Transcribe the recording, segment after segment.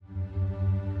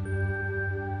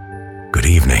Good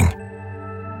evening.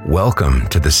 Welcome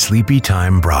to the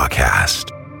Sleepytime Braacast,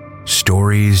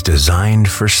 stories designed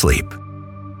for sleep.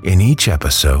 In each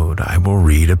episode, I will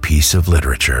read a piece of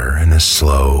literature in a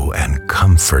slow and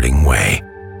comforting way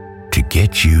to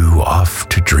get you off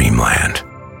to dreamland.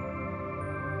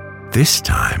 This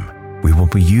time, we will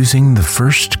be using the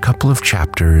first couple of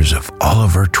chapters of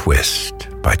Oliver Twist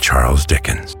by Charles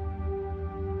Dickens.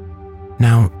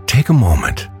 Now, take a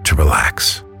moment to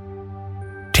relax.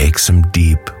 Take some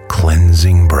deep,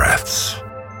 cleansing breaths.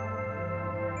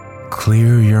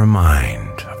 Clear your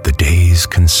mind of the day's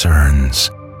concerns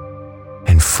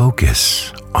and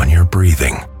focus on your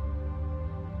breathing.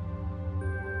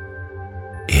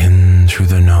 In through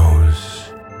the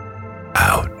nose,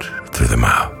 out through the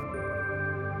mouth.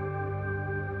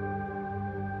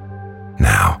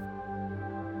 Now,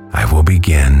 I will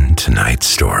begin tonight's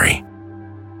story.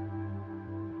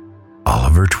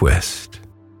 Oliver Twist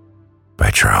by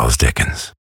Charles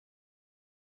Dickens.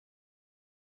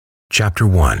 Chapter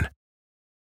 1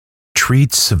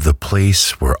 Treats of the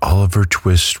place where Oliver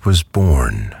Twist was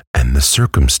born and the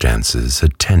circumstances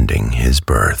attending his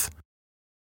birth.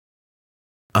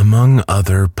 Among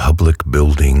other public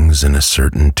buildings in a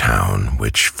certain town,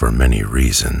 which for many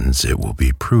reasons it will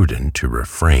be prudent to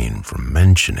refrain from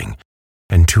mentioning,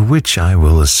 and to which I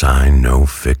will assign no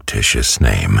fictitious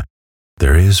name,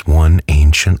 there is one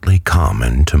anciently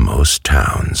common to most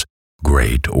towns,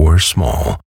 great or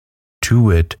small, to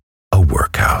wit, a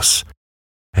workhouse.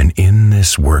 And in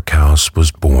this workhouse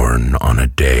was born on a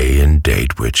day and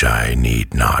date which I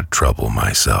need not trouble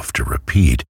myself to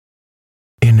repeat,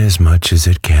 inasmuch as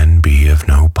it can be of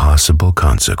no possible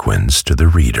consequence to the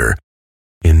reader,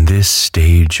 in this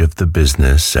stage of the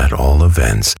business at all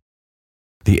events,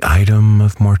 the item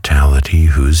of mortality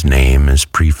whose name is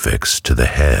prefixed to the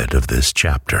head of this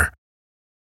chapter.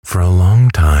 For a long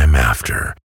time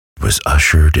after, it was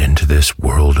ushered into this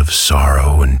world of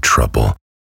sorrow and trouble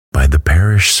by the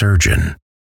parish surgeon.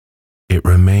 It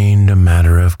remained a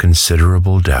matter of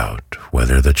considerable doubt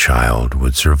whether the child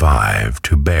would survive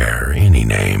to bear any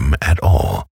name at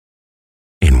all,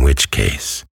 in which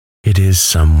case it is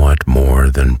somewhat more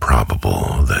than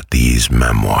probable that these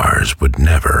memoirs would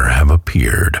never have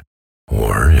appeared,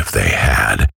 or if they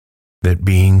had, that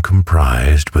being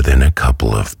comprised within a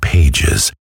couple of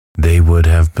pages, they would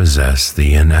have possessed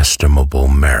the inestimable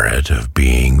merit of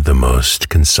being the most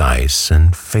concise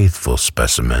and faithful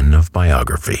specimen of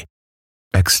biography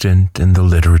extant in the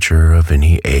literature of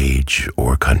any age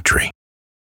or country.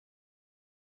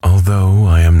 Although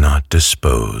I am not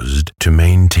disposed to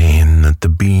maintain that the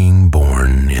being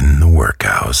born in the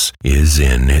workhouse is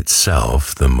in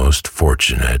itself the most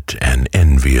fortunate and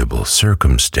enviable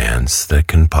circumstance that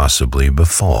can possibly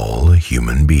befall a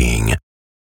human being,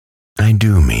 I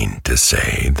do mean to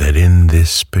say that in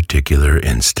this particular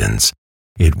instance,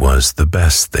 it was the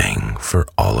best thing for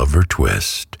Oliver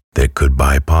Twist that could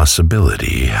by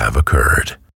possibility have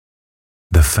occurred.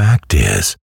 The fact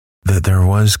is that there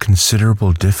was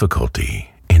considerable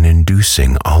difficulty in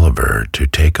inducing Oliver to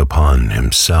take upon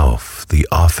himself the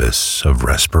office of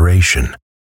respiration,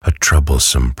 a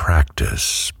troublesome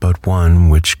practice, but one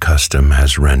which custom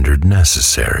has rendered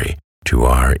necessary to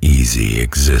our easy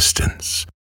existence.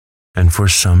 And for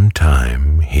some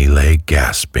time he lay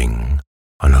gasping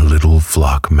on a little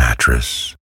flock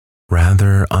mattress,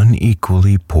 rather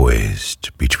unequally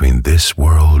poised between this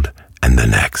world and the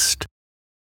next,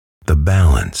 the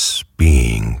balance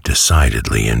being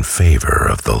decidedly in favor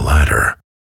of the latter.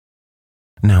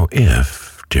 Now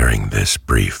if, during this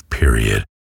brief period,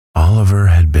 Oliver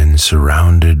had been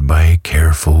surrounded by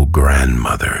careful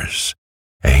grandmothers,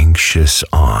 anxious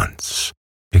aunts,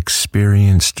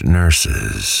 experienced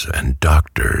nurses, and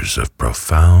doctors of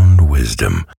profound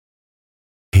wisdom,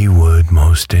 he would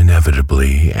most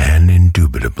inevitably and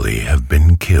indubitably have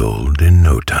been killed in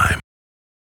no time.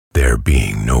 There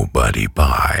being nobody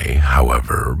by,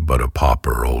 however, but a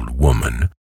pauper old woman,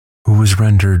 who was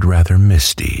rendered rather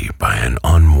misty by an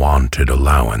unwonted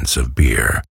allowance of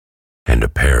beer, and a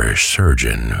parish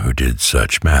surgeon who did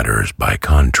such matters by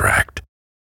contract,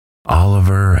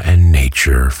 Oliver and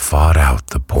nature fought out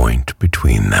the point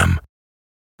between them.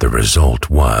 The result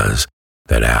was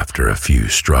that after a few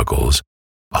struggles,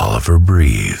 Oliver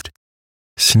breathed,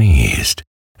 sneezed,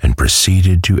 and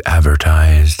proceeded to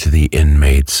advertise to the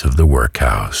inmates of the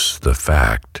workhouse the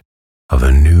fact of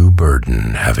a new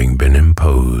burden having been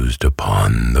imposed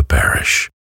upon the parish,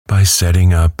 by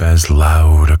setting up as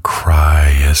loud a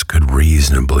cry as could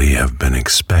reasonably have been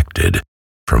expected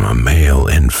from a male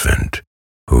infant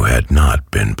who had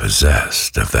not been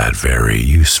possessed of that very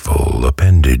useful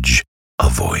appendage, a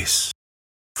voice.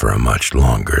 for a much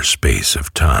longer space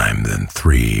of time than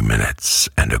 3 minutes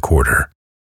and a quarter.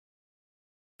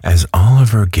 As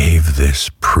Oliver gave this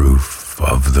proof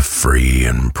of the free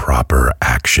and proper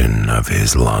action of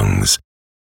his lungs,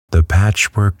 the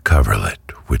patchwork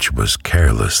coverlet, which was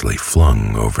carelessly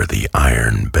flung over the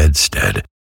iron bedstead,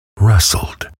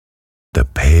 rustled. The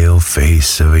pale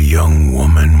face of a young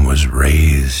woman was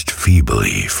raised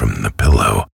feebly from the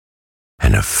pillow,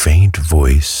 and a faint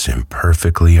voice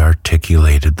imperfectly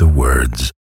articulated the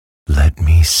words, "Let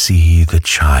me see the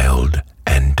child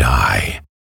and die."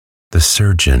 The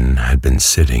surgeon had been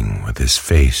sitting with his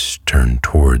face turned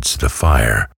towards the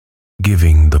fire,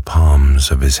 giving the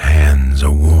palms of his hands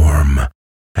a warm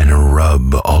and a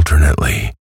rub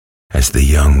alternately. As the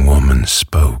young woman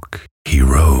spoke, he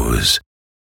rose,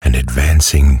 and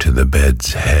advancing to the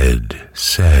bed's head,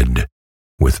 said,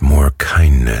 with more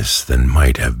kindness than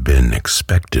might have been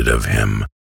expected of him,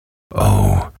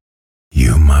 "Oh,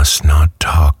 you must not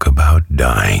talk about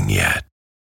dying yet."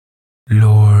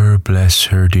 "Lord bless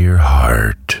her dear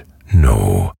heart,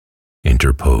 no,"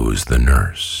 interposed the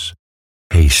nurse,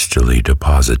 hastily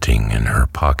depositing in her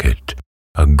pocket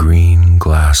a green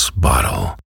glass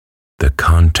bottle, the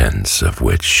contents of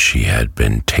which she had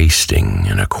been tasting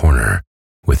in a corner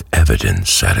with evident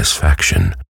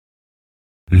satisfaction.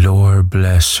 "Lord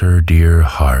bless her dear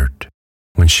heart,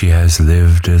 when she has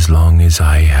lived as long as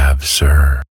I have,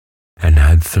 sir, and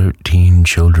had 13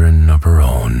 children of her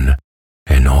own,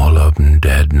 and all of 'em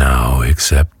dead now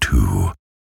except 2,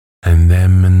 and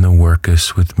them in the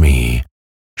workhouse with me,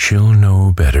 she'll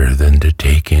know better than to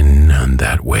take in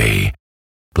that way.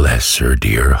 Bless her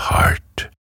dear heart.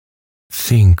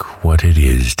 Think what it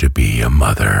is to be a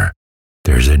mother.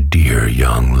 There's a dear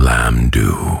young lamb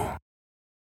due."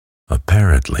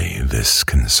 Apparently, this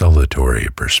consolatory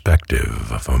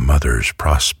perspective of a mother's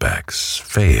prospects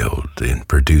failed in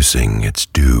producing its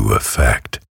due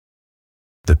effect.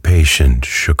 The patient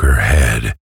shook her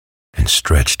head and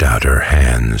stretched out her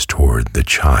hands toward the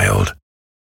child.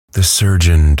 The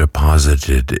surgeon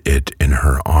deposited it in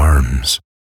her arms.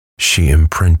 She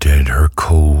imprinted her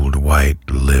cold white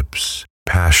lips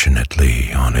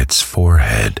passionately on its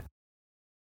forehead,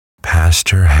 passed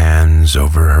her hands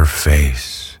over her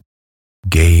face,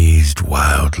 gazed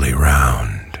wildly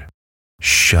round,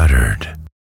 shuddered,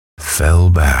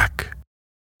 fell back,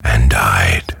 and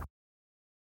died.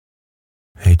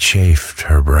 They chafed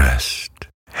her breast,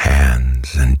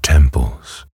 hands, and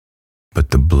temples, but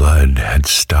the blood had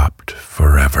stopped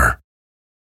forever.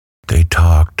 They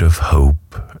talked of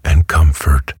hope and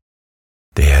comfort.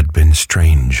 They had been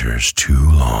strangers too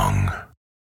long.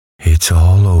 "It's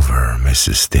all over,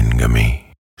 Mrs.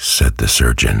 Thingamy," said the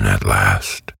surgeon at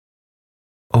last.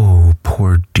 "Oh,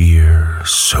 poor dear,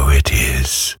 so it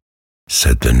is,"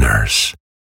 said the nurse,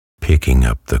 picking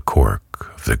up the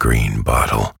cork of the green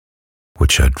bottle,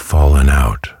 which had fallen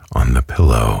out on the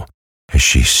pillow as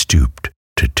she stooped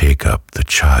to take up the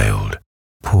child.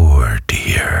 "Poor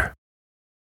dear.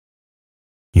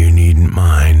 You needn't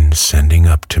mind sending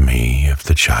up to me if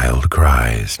the child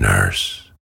cries,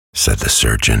 nurse," said the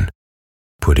surgeon,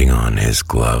 putting on his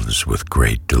gloves with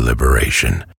great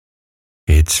deliberation.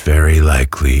 "It's very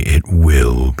likely it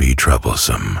will be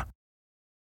troublesome.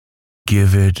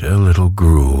 Give it a little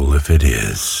gruel if it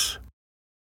is."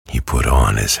 He put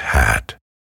on his hat,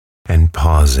 and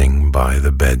pausing by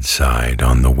the bedside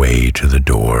on the way to the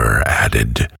door,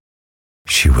 added,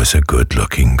 "She was a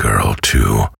good-looking girl,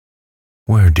 too.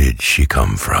 Where did she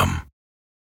come from?"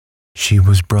 "She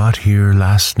was brought here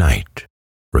last night,"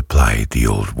 replied the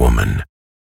old woman,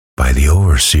 "by the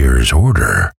overseer's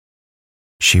order.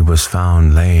 She was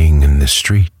found laying in the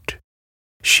street.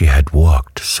 She had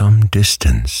walked some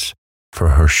distance, for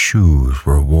her shoes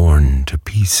were worn to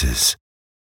pieces.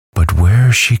 But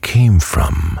where she came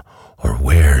from, or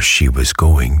where she was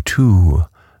going to,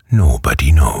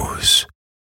 nobody knows."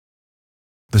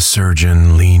 The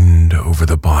surgeon leaned over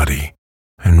the body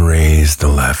and raised the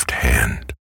left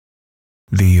hand.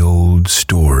 "The old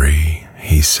story,"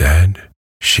 he said,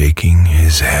 shaking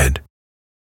his head.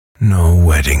 "No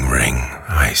wedding ring,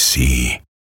 I see.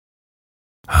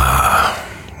 Ah,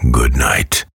 good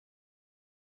night."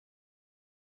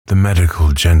 The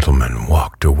medical gentleman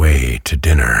walked away to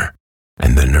dinner,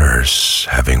 and the nurse,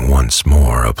 having once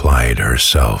more applied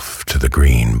herself to the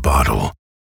green bottle,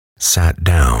 sat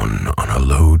down on a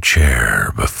low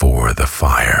chair before the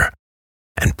fire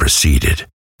and proceeded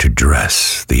to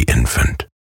dress the infant.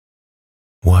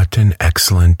 What an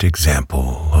excellent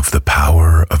example of the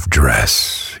power of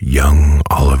dress young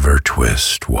Oliver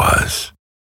Twist was.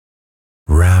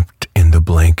 Wrapped in the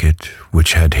blanket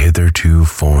which had hitherto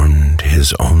formed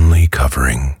his only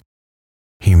covering,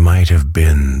 He might have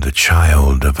been the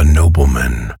child of a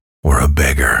nobleman or a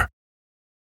beggar.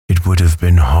 It would have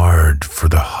been hard for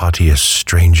the haughtiest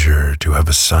stranger to have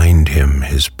assigned him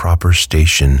his proper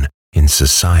station in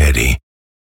society,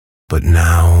 but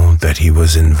now that he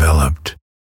was enveloped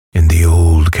in the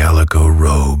old calico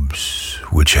robes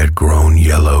which had grown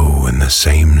yellow in the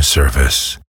same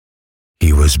service,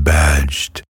 he was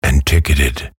badged and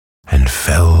ticketed and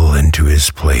fell into his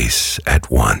place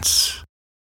at once,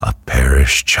 a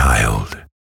parish child,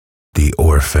 the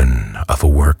orphan of a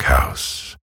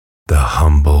workhouse, the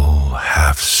humble,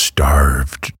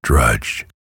 half-starved drudge,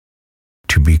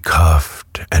 to be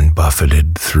cuffed and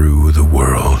buffeted through the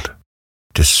world,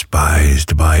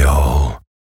 despised by all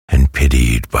and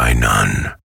pitied by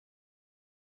none.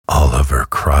 Oliver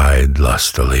cried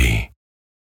lustily.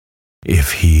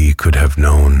 If he could have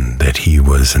known that he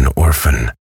was an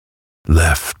orphan,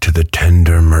 left to the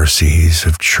tender mercies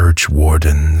of church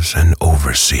wardens and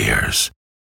overseers,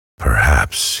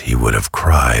 perhaps he would have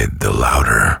cried the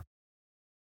louder.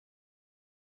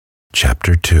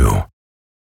 Chapter 2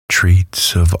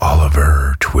 Treats of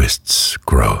Oliver Twist's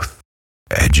Growth,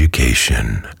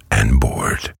 Education, and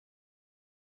Board.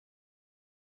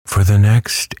 For the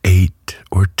next 8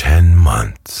 or 10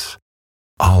 months,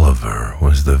 Oliver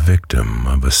was the victim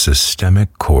of a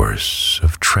systemic course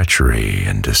of treachery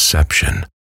and deception.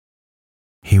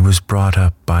 He was brought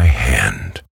up by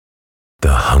hand.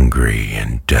 The hungry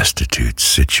and destitute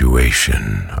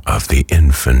situation of the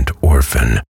infant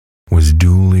orphan was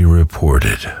duly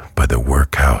reported by the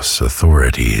workhouse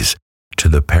authorities to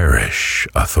the parish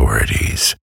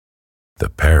authorities. The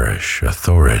parish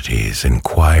authorities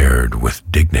inquired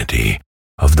with dignity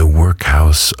of the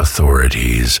workhouse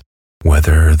authorities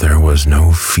whether there was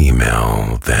no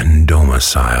female then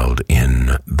domiciled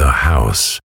in the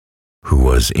house who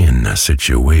was in a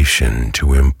situation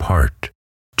to impart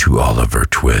to Oliver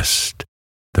Twist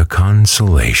the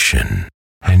consolation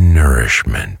and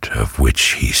nourishment of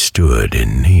which he stood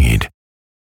in need.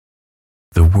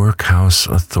 The workhouse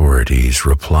authorities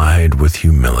replied with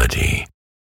humility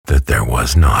that there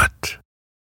was not.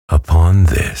 Upon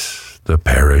this, the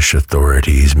parish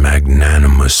authorities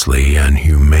magnanimously and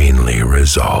humanely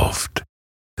resolved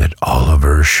that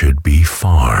Oliver should be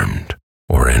farmed,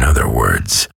 or in other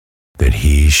words, that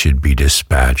he should be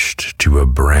dispatched to a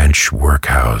branch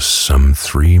workhouse some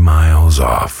 3 miles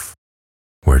off,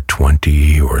 where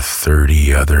 20 or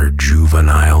 30 other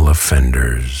juvenile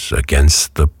offenders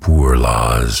against the poor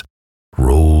laws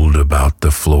rolled about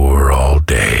the floor all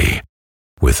day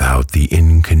without the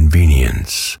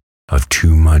inconvenience of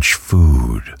too much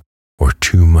food or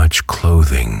too much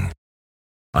clothing,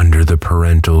 under the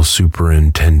parental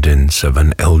superintendence of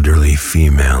an elderly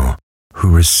female who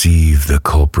received the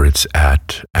culprits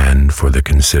at and for the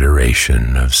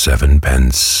consideration of 7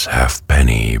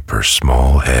 halfpenny per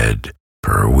small head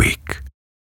per week.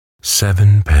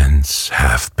 7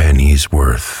 halfpenny's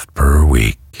worth per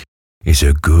week is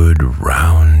a good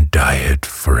round diet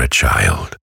for a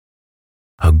child.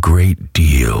 A great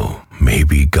deal may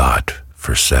be got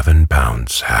for 7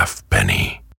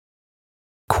 halfpenny,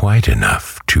 quite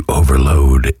enough to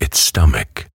overload its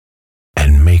stomach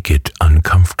and make it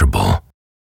uncomfortable.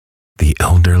 The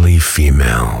elderly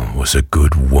female was a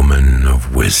good woman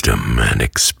of wisdom and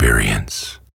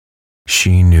experience.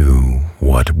 She knew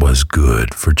what was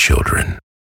good for children,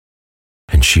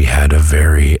 and she had a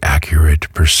very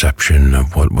accurate perception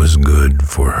of what was good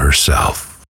for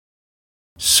herself.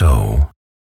 So,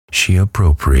 she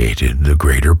appropriated the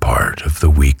greater part of the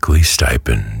weekly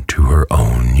stipend to her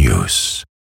own use,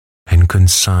 and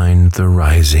consigned the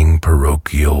rising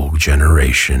parochial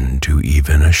generation to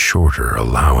even a shorter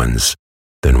allowance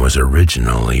than was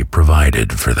originally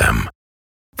provided for them,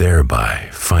 thereby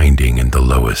finding in the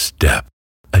lowest depth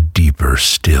a deeper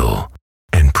still,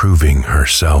 and proving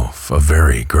herself a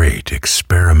very great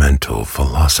experimental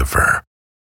philosopher.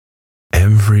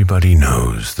 Everybody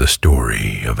knows the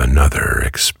story of another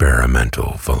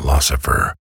experimental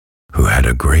philosopher who had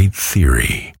a great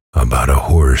theory about a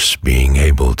horse being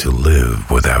able to live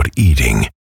without eating,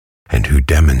 and who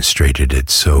demonstrated it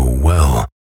so well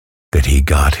that he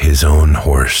got his own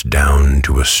horse down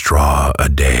to a straw a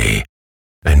day,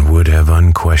 and would have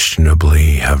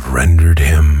unquestionably have rendered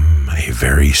him a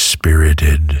very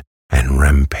spirited and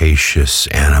rampacious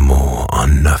animal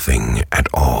on nothing at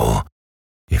all,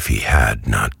 if he had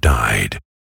not died.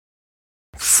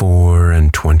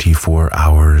 24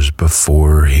 hours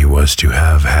before he was to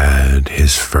have had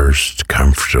his first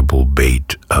comfortable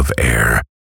bait of air,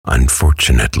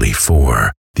 unfortunately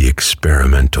for the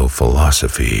experimental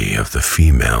philosophy of the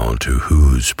female to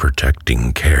whose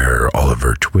protecting care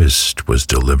Oliver Twist was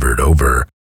delivered over,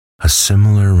 a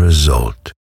similar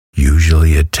result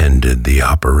usually attended the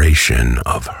operation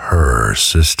of her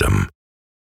system,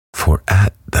 for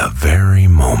at the very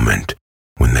moment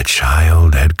when the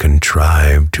child had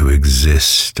contrived to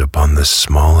exist upon the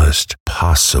smallest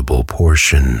possible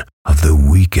portion of the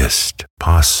weakest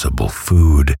possible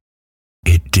food,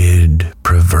 it did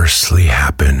perversely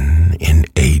happen in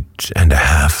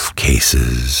 8.5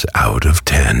 cases out of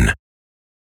 10,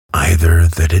 either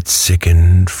that it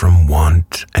sickened from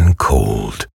want and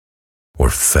cold, or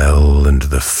fell into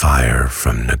the fire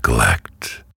from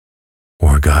neglect,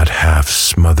 or got half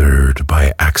smothered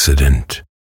by accident,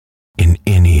 in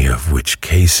any of which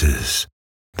cases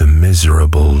the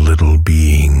miserable little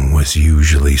being was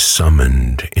usually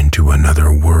summoned into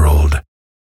another world,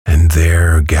 and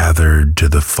there gathered to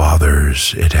the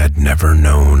fathers it had never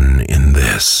known in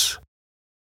this.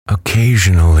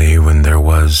 Occasionally, when there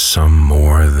was some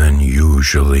more than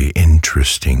usually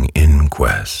interesting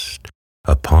inquest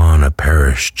upon a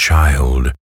perished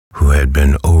child who had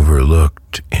been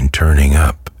overlooked in turning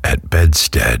up at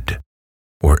bedstead,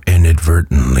 or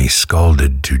inadvertently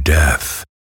scalded to death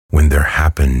when there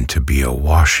happened to be a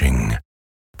washing,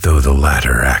 though the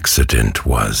latter accident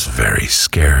was very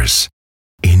scarce,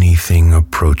 anything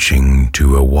approaching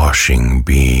to a washing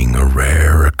being a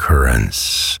rare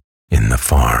occurrence in the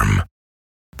farm,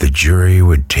 the jury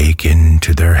would take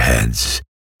into their heads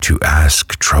to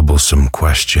ask troublesome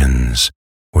questions,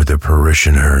 or the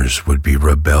parishioners would be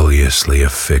rebelliously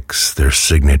affix their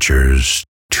signatures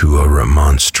to a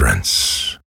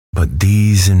remonstrance. But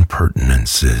these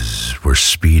impertinences were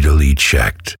speedily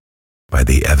checked by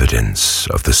the evidence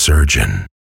of the surgeon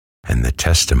and the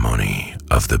testimony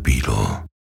of the beadle,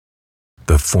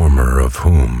 the former of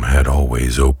whom had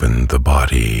always opened the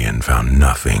body and found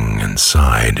nothing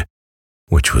inside,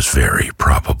 which was very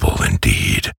probable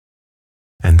indeed,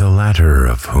 and the latter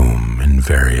of whom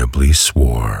invariably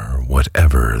swore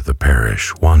whatever the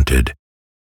parish wanted,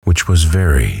 which was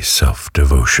very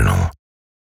self-devotional.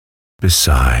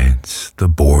 Besides, the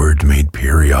board made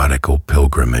periodical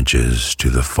pilgrimages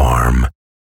to the farm,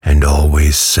 and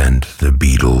always sent the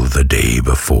beadle the day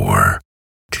before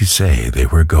to say they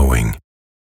were going.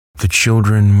 The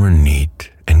children were neat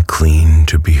and clean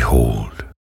to behold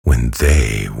when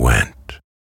they went,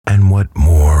 and what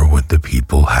more would the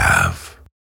people have?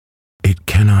 It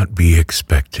cannot be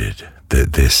expected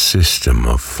that this system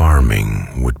of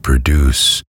farming would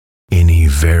produce any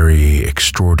very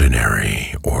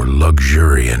extraordinary or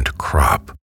luxuriant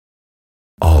crop.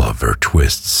 Oliver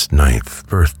Twist's 9th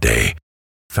birthday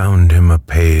found him a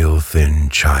pale, thin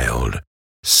child,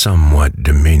 somewhat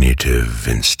diminutive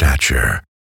in stature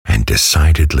and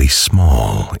decidedly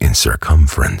small in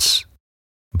circumference.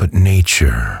 But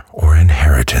nature or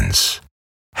inheritance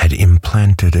had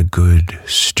implanted a good,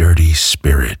 sturdy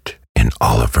spirit in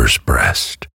Oliver's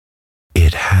breast.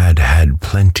 It had had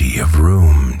plenty of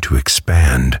room to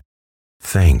expand,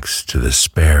 thanks to the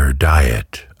spare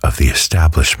diet of the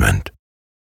establishment,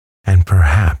 and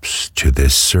perhaps to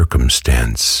this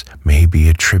circumstance may be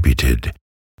attributed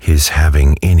his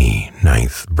having any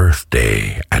 9th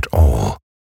birthday at all.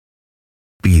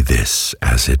 Be this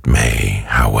as it may,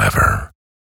 however,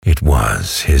 it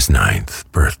was his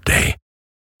 9th birthday,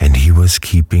 and he was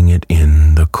keeping it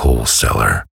in the coal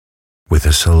cellar, with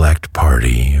a select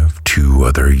party of 2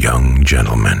 other young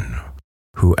gentlemen,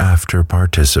 who, after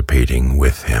participating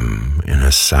with him in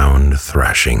a sound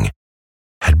thrashing,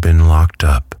 had been locked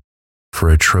up for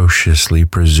atrociously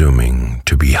presuming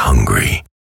to be hungry,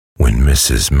 when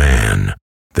Mrs. Mann,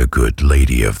 the good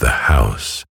lady of the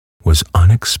house, was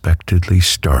unexpectedly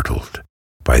startled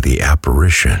by the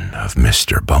apparition of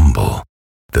Mr. Bumble,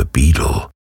 the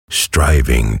beadle,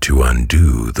 striving to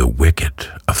undo the wicket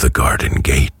of the garden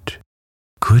gate.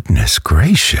 "Goodness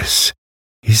gracious!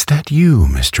 Is that you,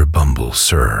 Mr. Bumble,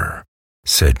 sir?"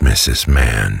 said Mrs.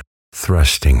 Mann,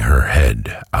 thrusting her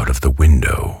head out of the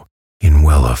window in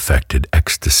well-affected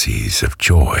ecstasies of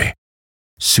joy.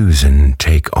 "Susan,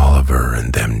 take Oliver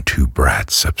and them 2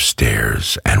 brats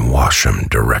upstairs and wash 'em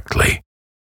directly.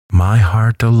 My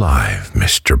heart alive,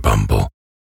 Mr. Bumble,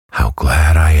 how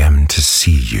glad I am to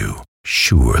see you,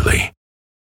 surely."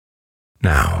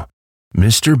 Now,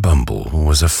 Mr. Bumble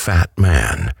was a fat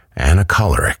man and a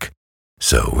choleric,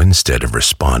 so instead of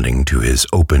responding to his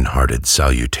open-hearted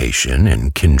salutation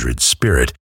in kindred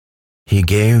spirit, he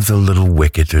gave the little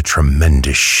wicket a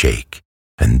tremendous shake,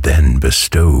 and then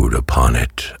bestowed upon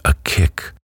it a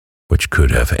kick which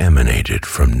could have emanated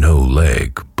from no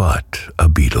leg but a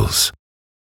beadle's.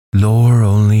 "Lor,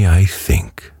 only I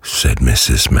think," said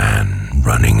Mrs. Mann,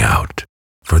 running out,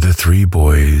 for the 3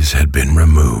 boys had been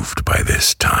removed by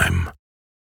this time.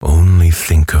 "Only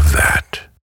think of that.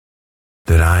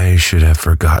 that I should have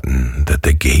forgotten that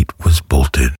the gate was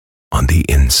bolted on the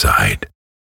inside,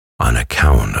 on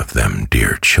account of them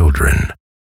dear children.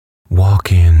 Walk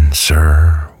in,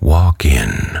 sir, walk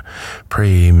in.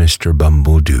 Pray, Mr.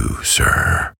 Bumble, do,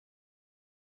 sir."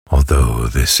 Although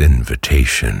this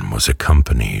invitation was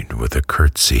accompanied with a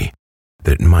curtsy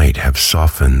that might have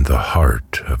softened the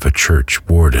heart of a church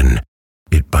warden,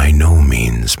 it by no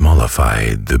means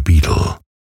mollified the beadle.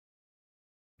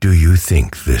 "Do you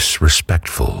think this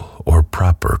respectful or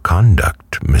proper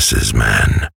conduct, Mrs.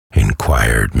 Mann?"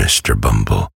 inquired Mr.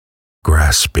 Bumble,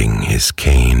 grasping his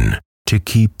cane, "to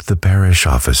keep the parish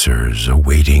officers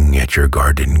awaiting at your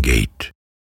garden gate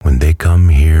when they come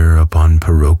here upon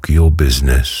parochial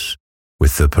business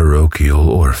with the parochial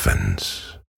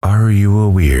orphans? Are you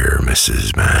aware,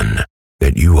 Mrs. Mann,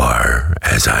 that you are,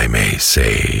 as I may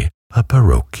say, a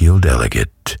parochial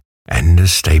delegate and a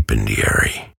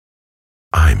stipendiary?"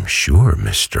 "I'm sure,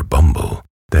 Mr. Bumble,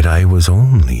 that I was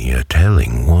only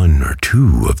a-telling one or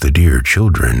two of the dear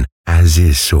children as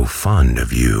is so fond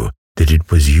of you that it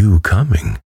was you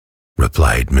coming,"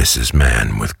 replied Mrs.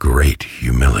 Mann with great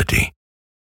humility.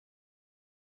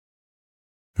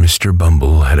 Mr.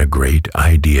 Bumble had a great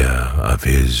idea of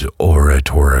his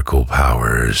oratorical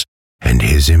powers and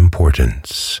his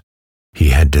importance. He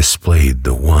had displayed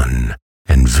the one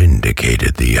and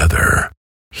vindicated the other.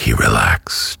 He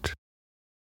relaxed.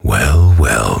 "Well,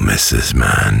 well, Mrs.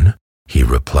 Mann," he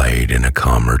replied in a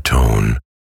calmer tone.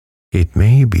 "It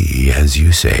may be as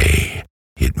you say.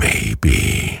 It may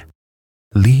be.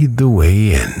 Lead the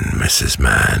way in, Mrs.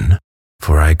 Mann,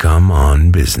 for I come on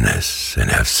business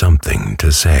and have something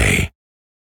to say."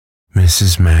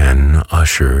 Mrs. Mann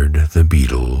ushered the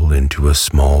beadle into a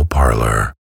small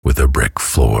parlor with a brick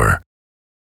floor,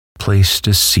 placed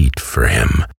a seat for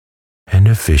him, and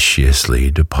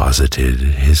officiously deposited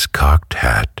his cocked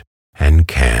hat and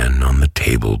can on the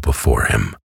table before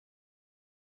him.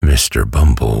 Mr.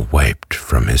 Bumble wiped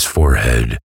from his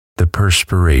forehead the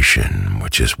perspiration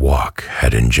which his walk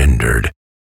had engendered,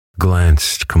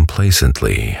 glanced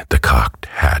complacently at the cocked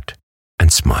hat,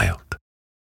 and smiled.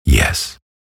 Yes,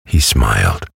 he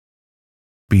smiled.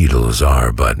 Beadles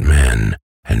are but men,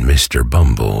 and Mr.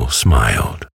 Bumble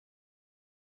smiled.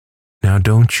 "Now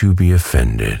don't you be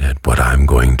offended at what I'm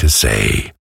going to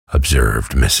say,"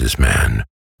 observed Mrs. Mann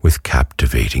with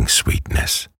captivating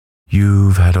sweetness.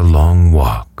 "You've had a long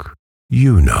walk,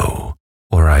 you know,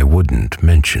 or I wouldn't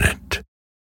mention it.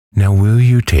 Now will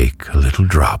you take a little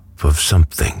drop of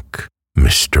something,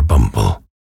 Mr. Bumble?"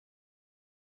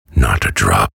 "Not a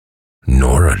drop,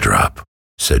 nor a drop,"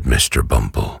 said Mr.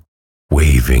 Bumble,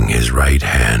 waving his right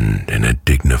hand in a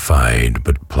dignified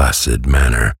but placid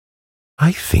manner.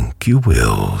 "I think you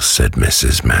will," said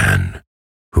Mrs. Mann,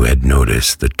 who had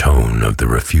noticed the tone of the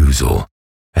refusal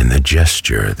and the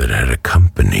gesture that had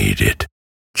accompanied it.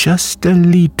 "Just a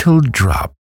little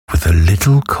drop with a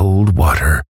little cold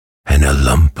water and a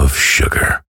lump of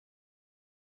sugar."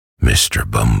 Mr.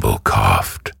 Bumble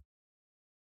coughed.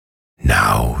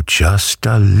 "Now just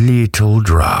a little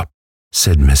drop,"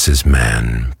 said Mrs.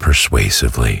 Mann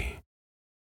persuasively.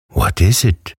 "What is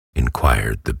it?"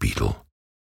 inquired the beadle.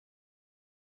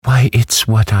 "Why, it's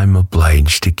what I'm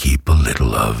obliged to keep a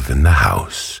little of in the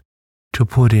house, to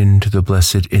put into the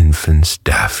blessed infant's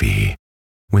daffy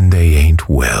when they ain't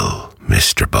well,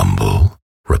 Mr. Bumble,"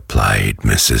 replied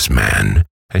Mrs. Mann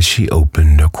as she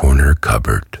opened a corner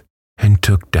cupboard and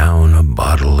took down a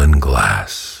bottle and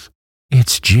glass.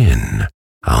 "It's gin.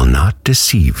 I'll not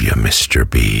deceive you, Mr.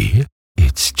 B.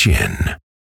 It's gin."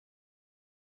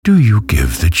 "Do you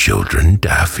give the children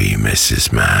daffy,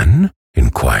 Mrs. Mann?"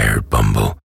 inquired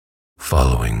Bumble,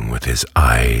 following with his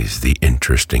eyes the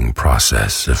interesting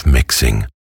process of mixing.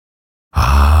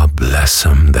 "Ah, bless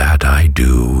 'em, that I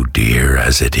do, dear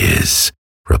as it is,"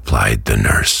 replied the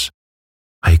nurse.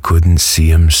 "I couldn't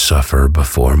see 'em suffer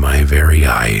before my very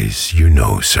eyes, you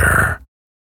know, sir."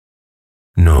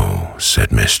 "No," said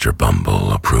Mr.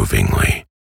 Bumble approvingly.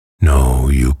 "No,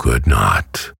 you could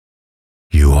not.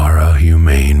 You are a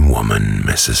humane woman,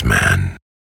 Mrs. Mann."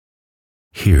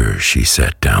 Here she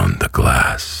set down the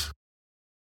glass.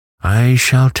 "I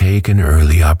shall take an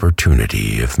early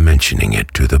opportunity of mentioning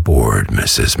it to the board,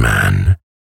 Mrs. Mann."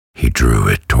 He drew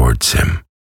it towards him.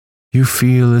 "You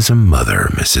feel as a mother,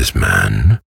 Mrs.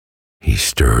 Mann." He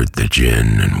stirred the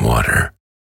gin and water.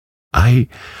 I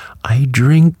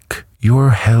drink your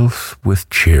health with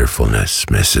cheerfulness,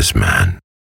 Mrs. Mann."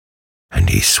 And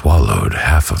he swallowed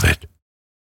half of it.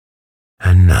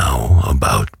 "And now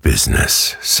about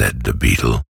business," said the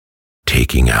beadle,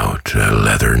 taking out a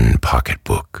leathern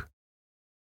pocketbook.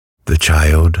 "The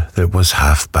child that was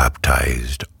half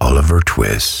baptized, Oliver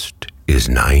Twist, is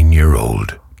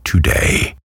 9-year-old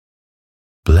today."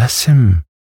 "Bless him,"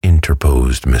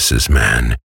 interposed Mrs.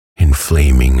 Mann,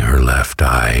 inflaming her left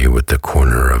eye with the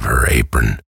corner of her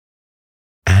apron.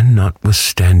 And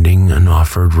notwithstanding an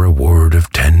offered reward of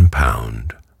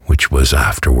 £10, which was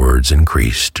afterwards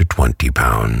increased to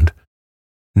 £20,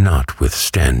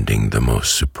 notwithstanding the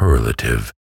most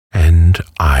superlative, and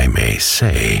I may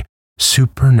say,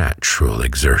 supernatural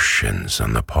exertions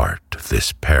on the part of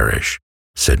this parish,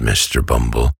 said Mr.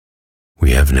 Bumble,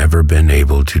 we have never been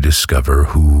able to discover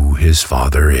who his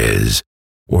father is,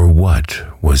 or what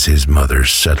was his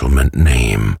mother's settlement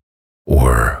name,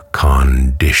 or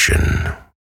condition.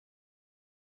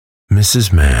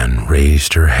 Mrs. Mann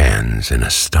raised her hands in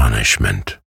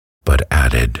astonishment, but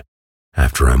added,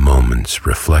 after a moment's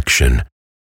reflection,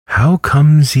 "How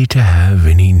comes he to have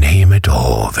any name at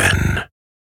all, then?"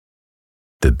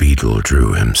 The beadle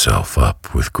drew himself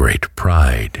up with great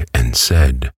pride and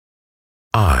said,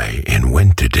 "I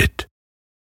invented it."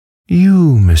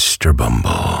 "You, Mr.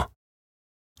 Bumble?"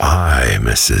 "I,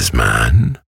 Mrs.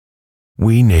 Mann.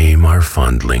 We name our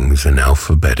fondlings in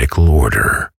alphabetical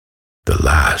order. The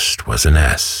last was an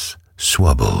S,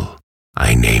 Swubble,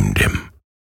 I named him.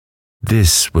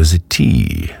 This was a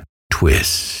T,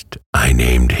 Twist, I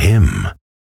named him.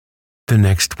 The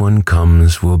next one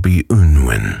comes will be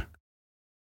Unwin.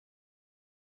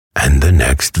 And the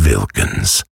next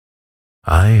Vilkins.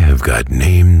 I have got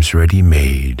names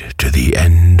ready-made to the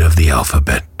end of the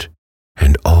alphabet,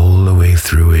 and all the way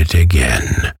through it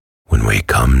again when we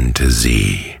come to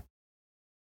Z.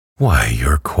 "Why,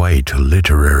 you're quite a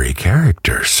literary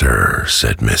character, sir,"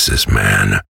 said Mrs.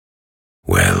 Mann.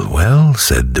 "Well, well,"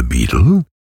 said the beadle,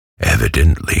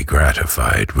 evidently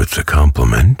gratified with the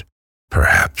compliment.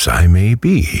 "Perhaps I may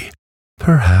be.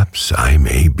 Perhaps I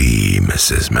may be,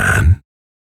 Mrs. Mann."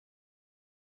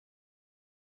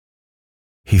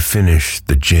 He finished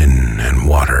the gin and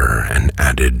water and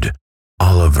added,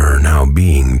 "Oliver now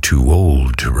being too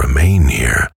old to remain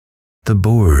here, the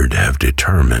board have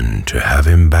determined to have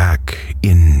him back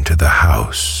into the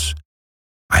house.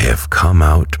 I have come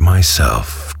out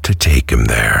myself to take him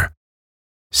there,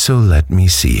 so let me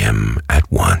see him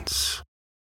at once."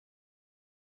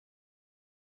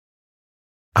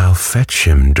 "I'll fetch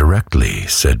him directly,"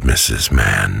 said Mrs.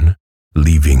 Mann,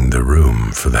 leaving the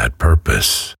room for that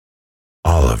purpose.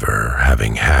 Oliver,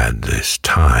 having had this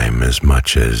time as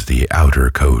much as the outer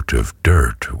coat of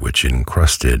dirt which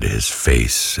encrusted his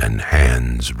face and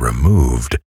hands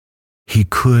removed, he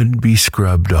could be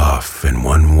scrubbed off in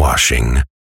one washing,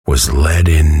 was led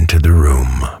into the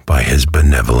room by his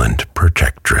benevolent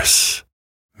protectress.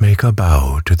 "Make a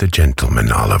bow to the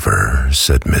gentleman, Oliver,"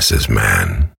 said Mrs.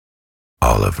 Mann.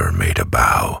 Oliver made a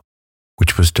bow,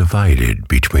 which was divided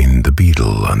between the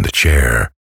beadle on the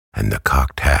chair and the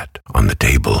cocked hat on the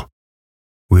table.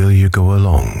 "Will you go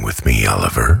along with me,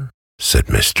 Oliver?" said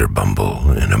Mr.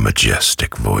 Bumble in a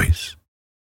majestic voice.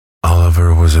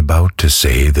 Oliver was about to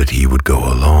say that he would go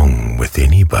along with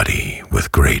anybody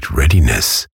with great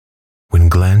readiness, when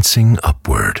glancing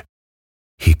upward,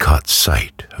 he caught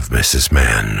sight of Mrs.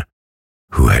 Mann,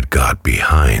 who had got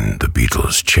behind the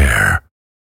beadle's chair,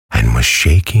 and was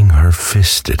shaking her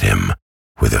fist at him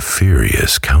with a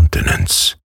furious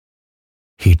countenance.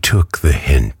 He took the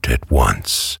hint at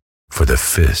once, for the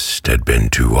fist had been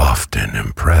too often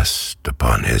impressed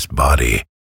upon his body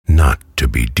not to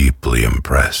be deeply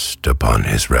impressed upon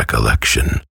his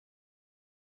recollection.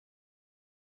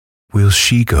 "Will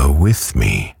she go with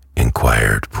me?"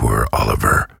 inquired poor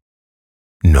Oliver.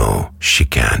 "No, she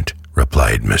can't,"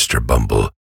 replied Mr. Bumble,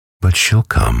 "but she'll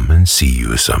come and see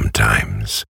you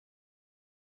sometimes."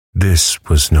 This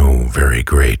was no very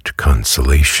great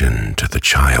consolation to the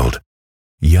child.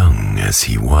 Young as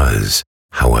he was,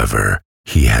 however,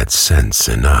 he had sense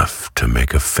enough to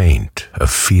make a feint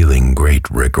of feeling great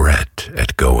regret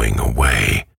at going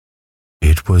away.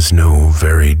 It was no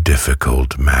very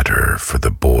difficult matter for the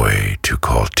boy to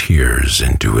call tears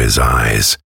into his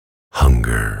eyes.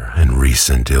 Hunger and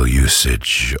recent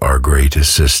ill-usage are great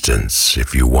assistants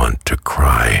if you want to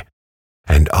cry,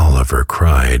 and Oliver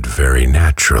cried very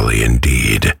naturally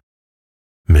indeed.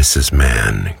 Mrs.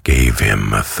 Mann gave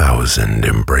him 1,000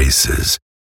 embraces,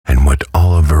 and what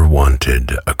Oliver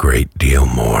wanted a great deal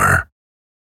more,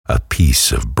 a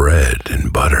piece of bread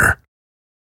and butter,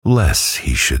 lest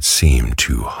he should seem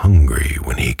too hungry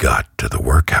when he got to the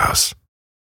workhouse.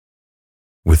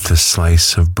 With the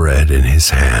slice of bread in his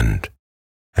hand,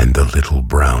 and the little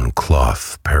brown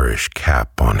cloth parish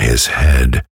cap on his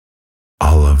head,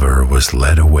 Oliver was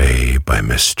led away by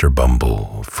Mr.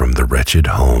 Bumble from the wretched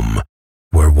home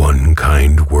where one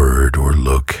kind word or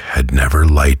look had never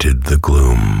lighted the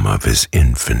gloom of his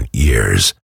infant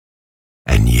years,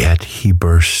 and yet he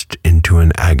burst into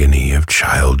an agony of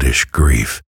childish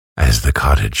grief as the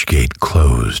cottage gate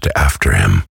closed after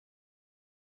him.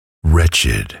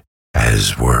 Wretched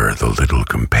as were the little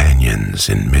companions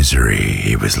in misery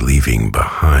he was leaving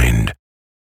behind,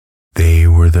 they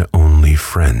were the only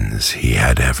friends he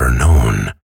had ever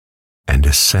known, and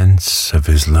a sense of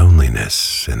his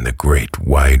loneliness in the great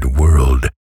wide world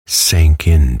sank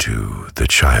into the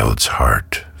child's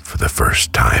heart for the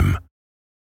first time.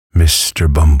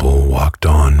 Mr. Bumble walked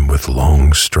on with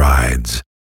long strides,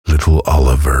 little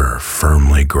Oliver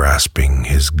firmly grasping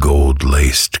his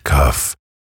gold-laced cuff,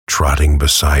 trotting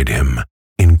beside him,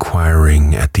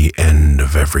 inquiring at the end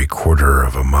of every quarter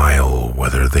of a mile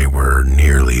whether they were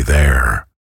nearly there.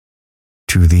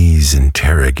 To these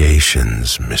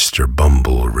interrogations Mr.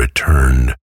 Bumble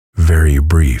returned very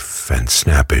brief and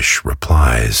snappish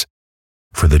replies,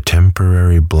 for the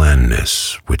temporary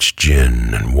blandness which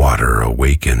gin and water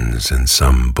awakens in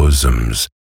some bosoms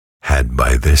had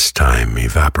by this time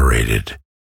evaporated,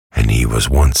 and he was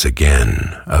once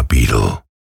again a beetle.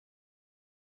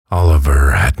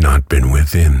 Oliver had not been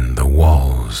within the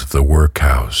walls of the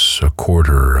workhouse a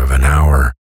quarter of an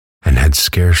hour, and had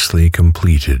scarcely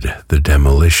completed the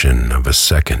demolition of a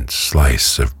second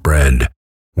slice of bread,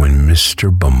 when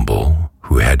Mr. Bumble,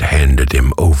 who had handed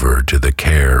him over to the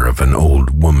care of an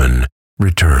old woman,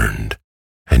 returned,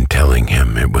 and telling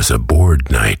him it was a board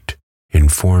night,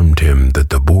 informed him that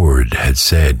the board had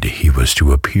said he was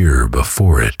to appear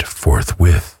before it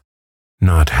forthwith.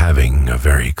 Not having a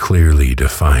very clearly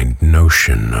defined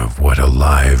notion of what a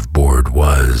live board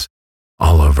was,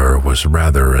 Oliver was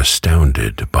rather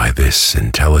astounded by this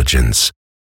intelligence,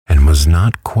 and was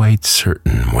not quite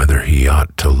certain whether he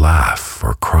ought to laugh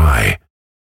or cry.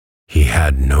 He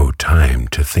had no time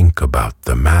to think about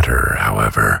the matter,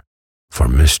 however, for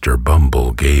Mr.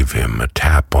 Bumble gave him a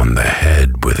tap on the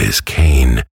head with his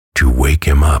cane to wake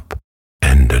him up,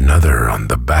 and another on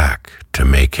the back to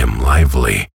make him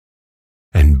lively,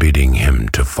 and bidding him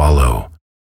to follow,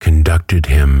 conducted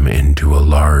him into a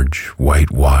large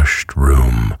whitewashed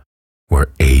room where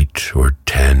 8 or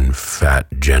 10 fat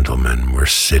gentlemen were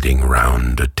sitting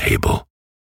round a table.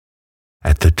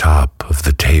 At the top of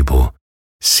the table,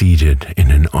 seated in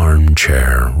an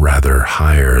armchair rather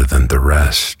higher than the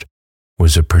rest,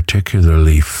 was a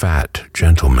particularly fat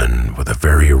gentleman with a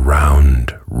very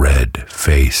round, red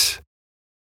face.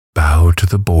 "Bow to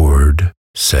the board,"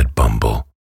 said Bumble.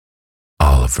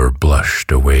 Oliver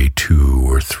blushed away 2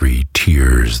 or 3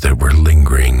 tears that were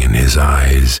lingering in his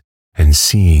eyes, and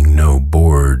seeing no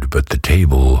board but the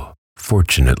table,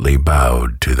 fortunately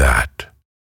bowed to that.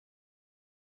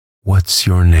 "What's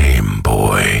your name,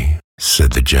 boy?"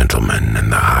 said the gentleman in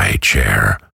the high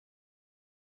chair.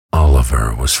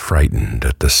 Oliver was frightened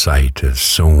at the sight of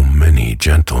so many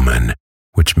gentlemen,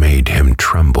 which made him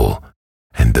tremble,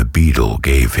 and the beadle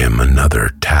gave him another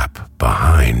tap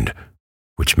behind,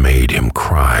 which made him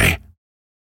cry.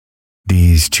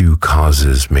 These 2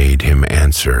 causes made him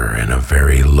answer in a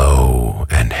very low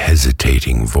and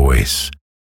hesitating voice,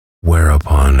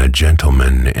 whereupon a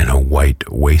gentleman in a white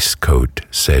waistcoat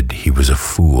said he was a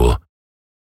fool,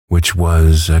 which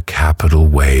was a capital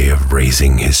way of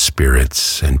raising his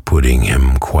spirits and putting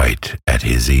him quite at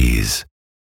his ease.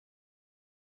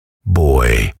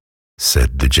 "Boy,"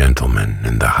 said the gentleman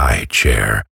in the high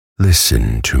chair,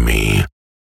 "listen to me.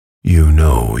 You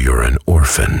know you're an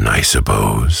orphan, I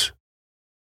suppose?"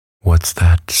 "What's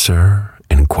that, sir?"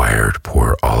 inquired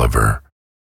poor Oliver.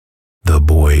 "The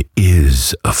boy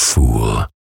is a fool.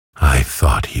 I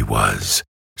thought he was,"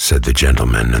 said the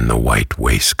gentleman in the white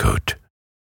waistcoat.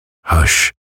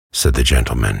 "Hush," said the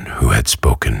gentleman who had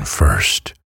spoken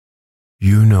first.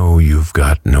 "You know you've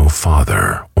got no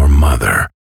father or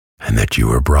mother, and that you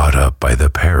were brought up by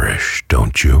the parish,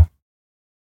 don't you?"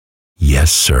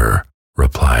 "Yes, sir,"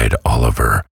 replied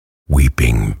Oliver,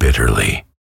 weeping bitterly.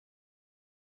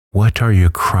 "What are you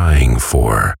crying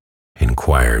for?"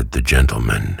 inquired the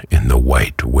gentleman in the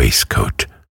white waistcoat.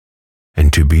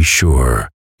 And to be sure,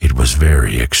 it was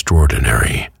very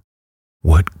extraordinary.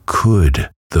 What could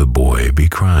the boy be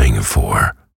crying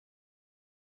for?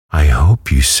 "I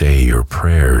hope you say your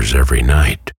prayers every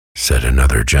night," said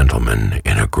another gentleman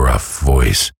in a gruff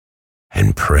voice,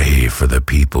 "and pray for the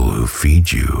people who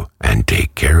feed you and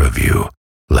take care of you,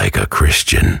 like a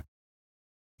Christian."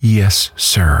 "Yes,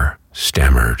 sir,"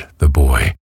 stammered the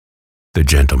boy. The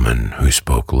gentleman who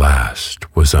spoke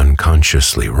last was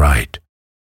unconsciously right.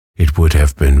 It would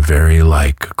have been very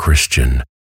like a Christian,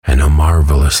 and a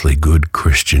marvelously good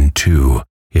Christian too,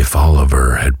 if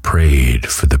Oliver had prayed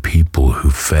for the people who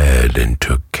fed and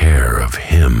took care of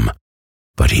him,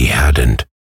 but he hadn't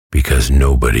because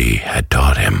nobody had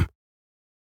taught him.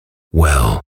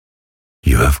 Well,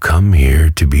 you have come here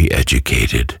to be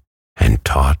educated and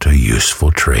taught a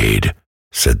useful trade,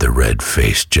 said the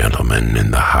red-faced gentleman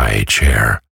in the high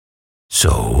chair.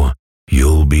 So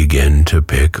you'll begin to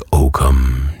pick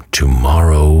oakum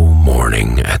tomorrow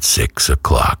morning at 6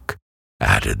 o'clock,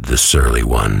 added the surly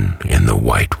one in the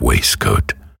white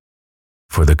waistcoat.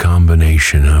 For the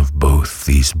combination of both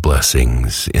these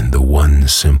blessings in the one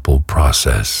simple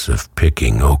process of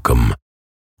picking oakum,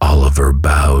 Oliver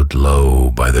bowed low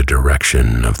by the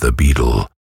direction of the beadle,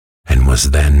 and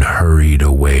was then hurried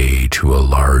away to a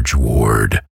large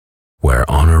ward, where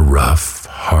on a rough,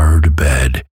 hard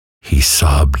bed he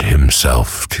sobbed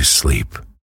himself to sleep.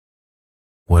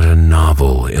 What a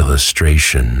novel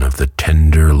illustration of the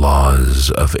tender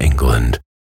laws of England!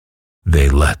 They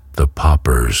let the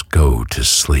paupers go to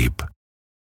sleep.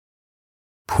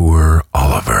 Poor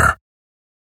Oliver!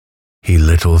 He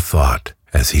little thought,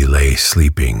 as he lay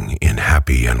sleeping in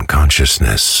happy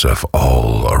unconsciousness of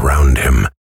all around him,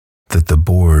 that the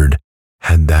board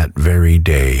had that very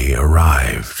day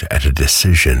arrived at a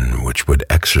decision which would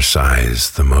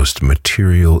exercise the most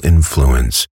material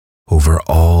influence over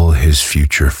all his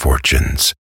future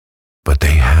fortunes. But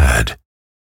they had,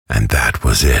 and that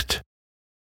was it.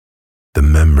 The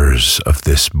members of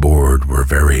this board were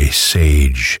very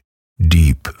sage,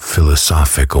 deep,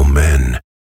 philosophical men,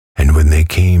 and when they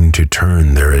came to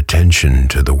turn their attention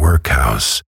to the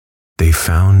workhouse, they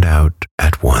found out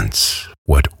at once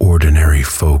what ordinary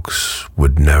folks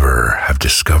would never have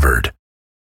discovered.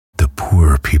 The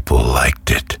poor people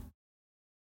liked it.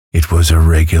 It was a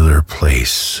regular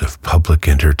place of public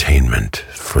entertainment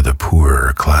for the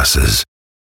poorer classes,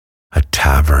 a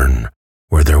tavern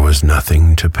where there was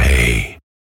nothing to pay,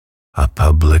 a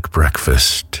public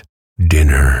breakfast,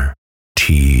 dinner,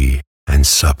 tea, and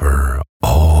supper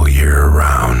all year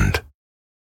round,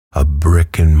 a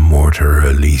brick-and-mortar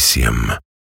Elysium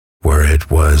where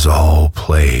it was all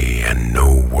play and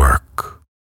no work.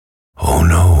 "Oh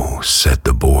no," said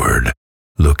the board,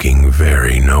 looking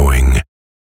very knowing.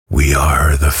 "We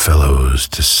are the fellows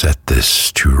to set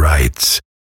this to rights.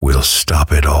 We'll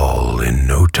stop it all in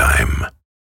no time."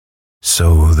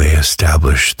 So they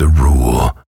established the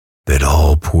rule that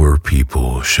all poor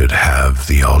people should have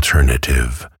the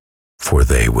alternative, for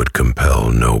they would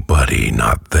compel nobody,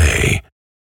 not they,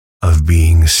 of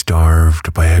being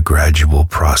starved by a gradual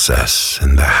process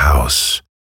in the house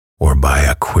or by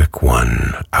a quick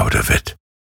one out of it.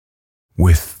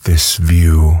 With this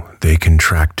view, they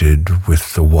contracted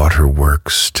with the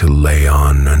waterworks to lay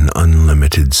on an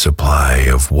unlimited supply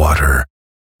of water,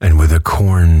 and with a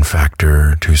corn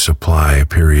factor to supply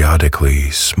periodically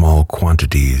small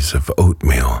quantities of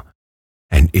oatmeal,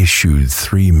 and issued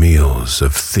 3 meals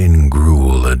of thin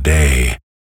gruel a day,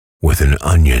 with an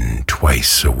onion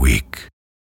twice a week,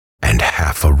 and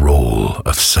half a roll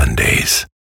of Sundays.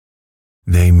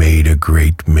 They made a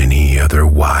great many other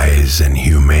wise and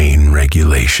humane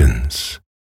regulations,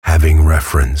 having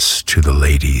reference to the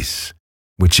ladies,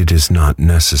 which it is not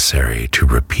necessary to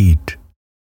repeat,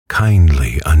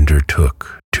 kindly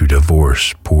undertook to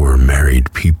divorce poor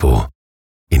married people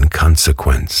in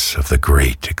consequence of the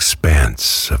great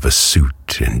expense of a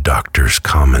suit in Doctors'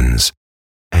 Commons,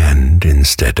 and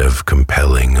instead of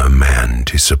compelling a man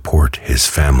to support his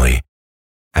family,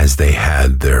 as they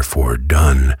had therefore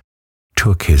done,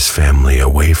 took his family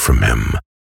away from him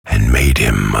and made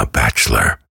him a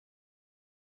bachelor.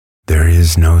 There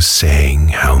is no saying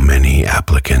how many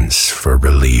applicants for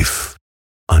relief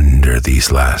under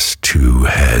these last 2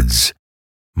 heads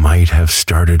might have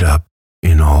started up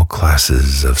in all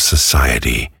classes of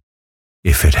society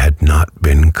if it had not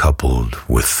been coupled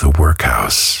with the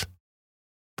workhouse.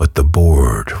 But the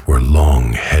board were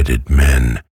long-headed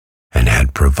men and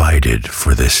had provided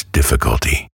for this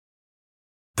difficulty.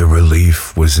 The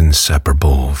relief was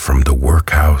inseparable from the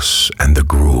workhouse and the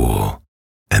gruel,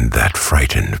 and that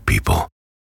frightened people.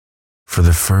 For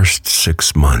the first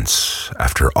 6 months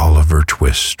after Oliver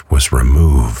Twist was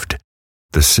removed,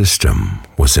 the system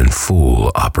was in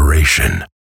full operation.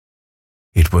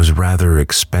 It was rather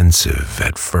expensive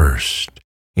at first,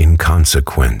 in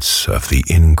consequence of the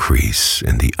increase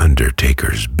in the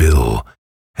undertaker's bill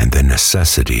and the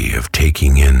necessity of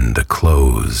taking in the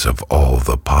clothes of all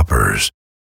the paupers,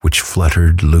 which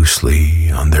fluttered loosely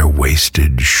on their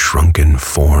wasted, shrunken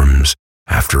forms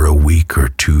after a week or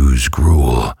two's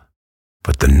gruel.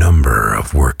 But the number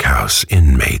of workhouse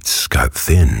inmates got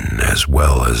thin as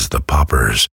well as the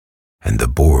paupers, and the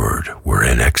board were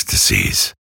in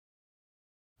ecstasies.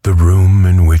 The room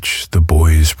in which the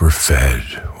boys were fed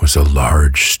was a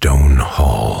large stone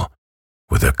hall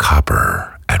with a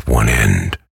copper at one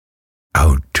end,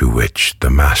 out to which the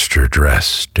master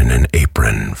dressed in an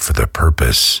apron for the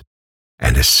purpose,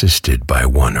 and assisted by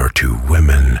one or two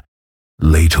women,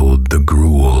 ladled the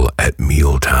gruel at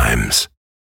meal times.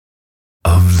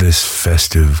 Of this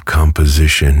festive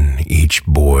composition each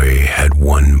boy had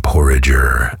one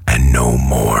porringer and no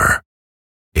more,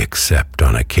 except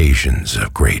on occasions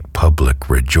of great public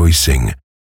rejoicing,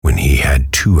 when he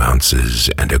had 2 ounces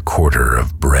and a quarter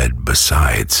of bread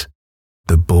besides.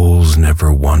 The bowls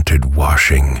never wanted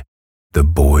washing. The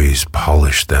boys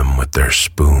polished them with their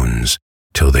spoons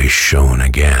till they shone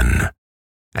again,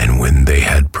 and when they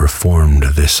had performed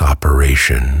this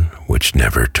operation, which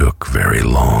never took very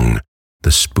long,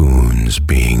 the spoons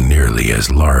being nearly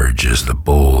as large as the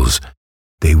bowls,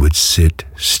 they would sit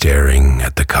staring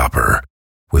at the copper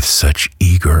with such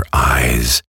eager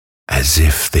eyes as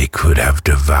if they could have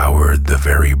devoured the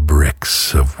very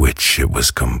bricks of which it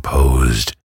was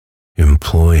composed,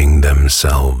 employing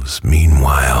themselves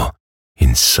meanwhile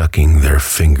in sucking their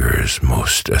fingers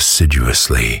most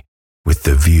assiduously, with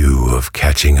the view of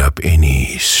catching up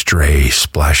any stray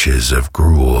splashes of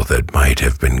gruel that might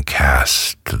have been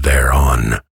cast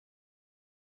thereon.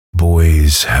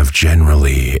 Boys have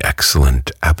generally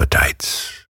excellent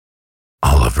appetites.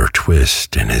 Oliver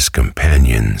Twist and his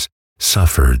companions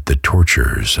suffered the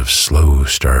tortures of slow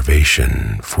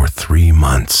starvation for 3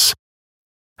 months.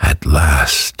 At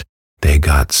last, they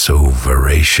got so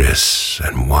voracious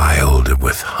and wild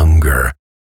with hunger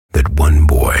that one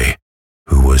boy,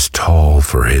 who was tall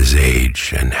for his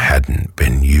age and hadn't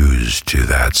been used to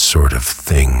that sort of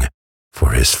thing,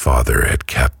 for his father had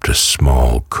kept a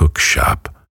small cook shop,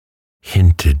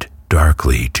 hinted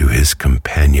darkly to his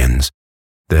companions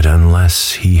that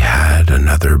unless he had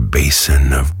another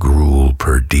basin of gruel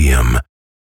per diem,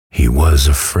 he was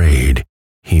afraid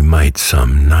he might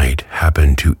some night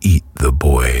happen to eat the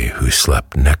boy who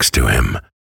slept next to him,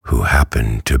 who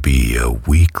happened to be a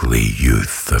weakly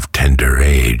youth of tender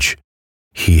age.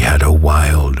 He had a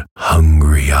wild,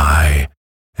 hungry eye,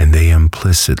 and they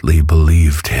implicitly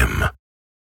believed him.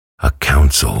 A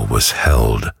council was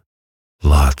held.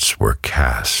 Lots were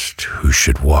cast who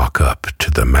should walk up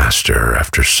to the master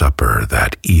after supper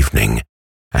that evening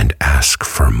and ask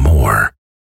for more,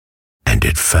 and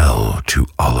it fell to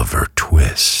Oliver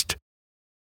Twist.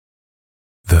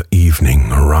 The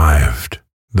evening arrived.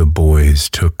 The boys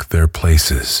took their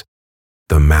places.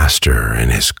 The master, in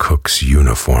his cook's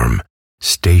uniform,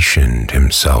 stationed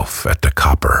himself at the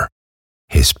copper.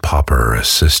 His pauper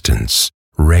assistants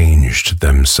ranged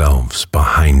themselves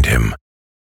behind him.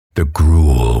 The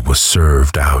gruel was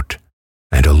served out,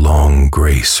 and a long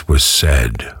grace was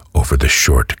said over the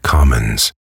short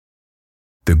commons.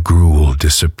 The gruel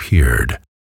disappeared.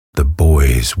 The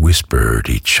boys whispered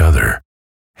each other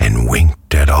and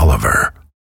winked at Oliver,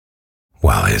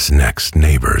 while his next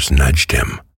neighbors nudged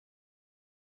him.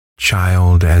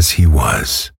 Child as he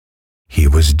was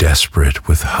desperate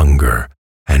with hunger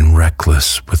and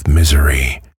reckless with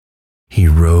misery. He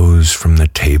rose from the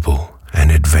table and,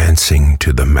 advancing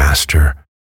to the master,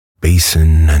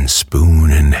 basin and spoon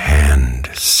in hand,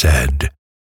 said,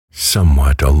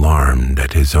 somewhat alarmed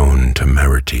at his own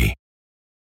temerity,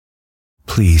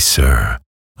 "Please, sir,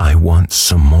 I want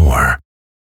some more."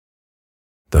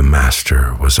 The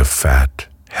master was a fat,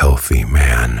 healthy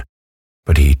man,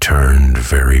 but he turned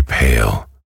very pale.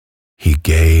 He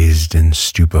gazed in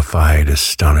stupefied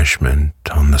astonishment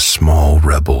on the small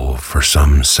rebel for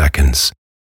some seconds,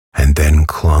 and then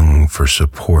clung for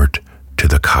support to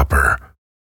the copper.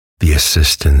 The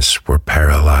assistants were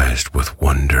paralyzed with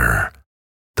wonder,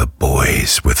 the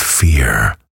boys with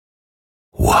fear.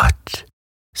 "What?"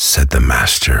 said the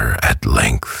master at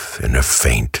length in a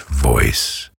faint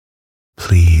voice.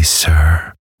 "Please,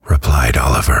 sir," replied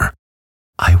Oliver,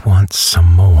 "I want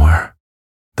some more."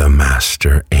 The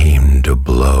master aimed a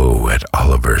blow at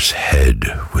Oliver's head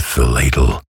with the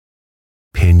ladle,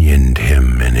 pinioned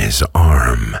him in his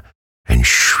arm, and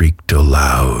shrieked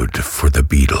aloud for the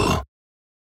beetle.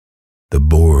 The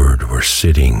board were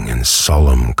sitting in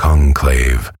solemn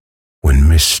conclave when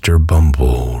Mr.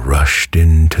 Bumble rushed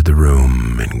into the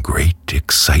room in great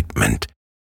excitement,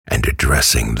 and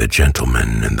addressing the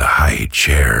gentleman in the high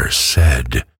chair,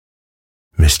 said,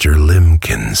 "Mr.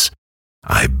 Limbkins,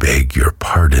 I beg your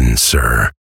pardon,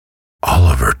 sir.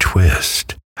 Oliver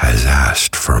Twist has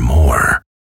asked for more."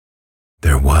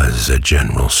 There was a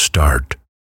general start.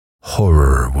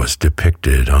 Horror was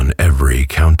depicted on every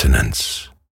countenance.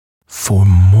 "For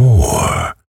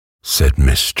more," said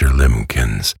Mr.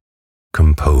 Limbkins.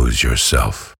 "Compose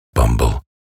yourself, Bumble,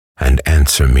 and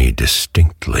answer me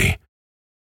distinctly.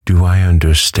 Do I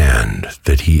understand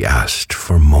that he asked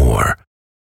for more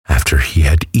after he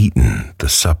had eaten the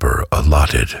supper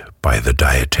allotted by the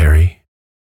dietary?"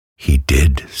 "He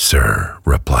did, sir,"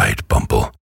 replied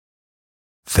Bumble.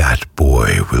 "That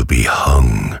boy will be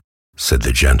hung," said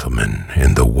the gentleman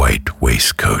in the white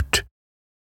waistcoat.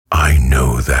 "I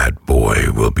know that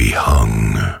boy will be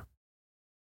hung."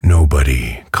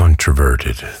 Nobody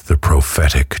controverted the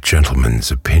prophetic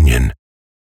gentleman's opinion.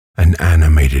 An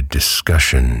animated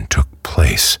discussion took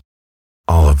place.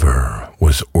 Oliver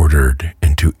was ordered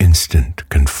into instant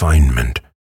confinement,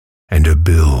 and a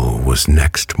bill was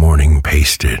next morning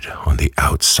pasted on the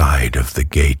outside of the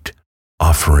gate,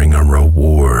 offering a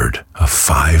reward of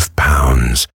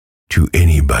 £5 to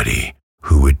anybody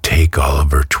who would take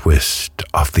Oliver Twist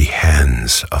off the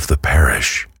hands of the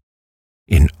parish.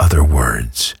 In other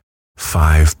words,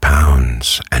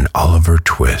 £5 and Oliver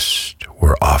Twist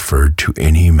were offered to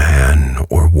any man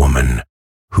or woman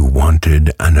who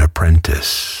wanted an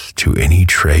apprentice to any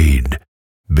trade,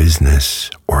 business,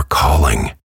 or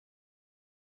calling.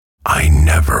 "I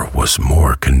never was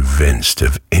more convinced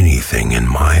of anything in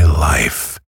my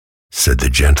life," said the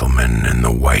gentleman in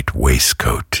the white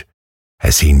waistcoat,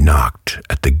 as he knocked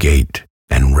at the gate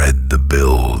and read the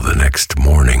bill the next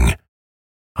morning.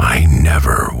 "I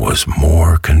never was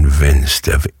more convinced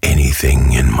of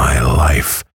anything in my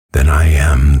life than I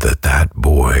am that that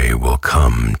boy will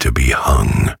come to be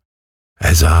hung.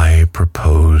 As I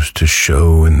propose to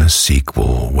show in the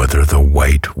sequel whether the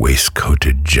white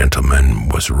waistcoated gentleman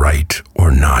was right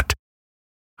or not,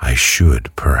 I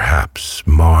should perhaps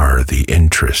mar the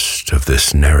interest of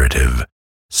this narrative,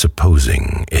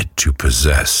 supposing it to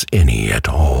possess any at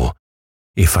all,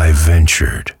 if I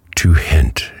ventured to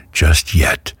hint just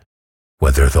yet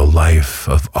whether the life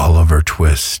of Oliver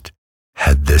Twist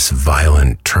had this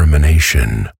violent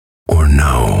termination or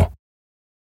no.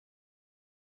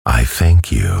 I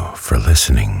thank you for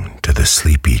listening to the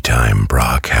Sleepytime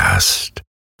Braacast,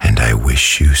 and I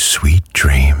wish you sweet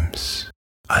dreams.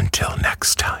 Until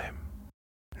next time,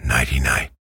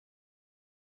 nighty-night.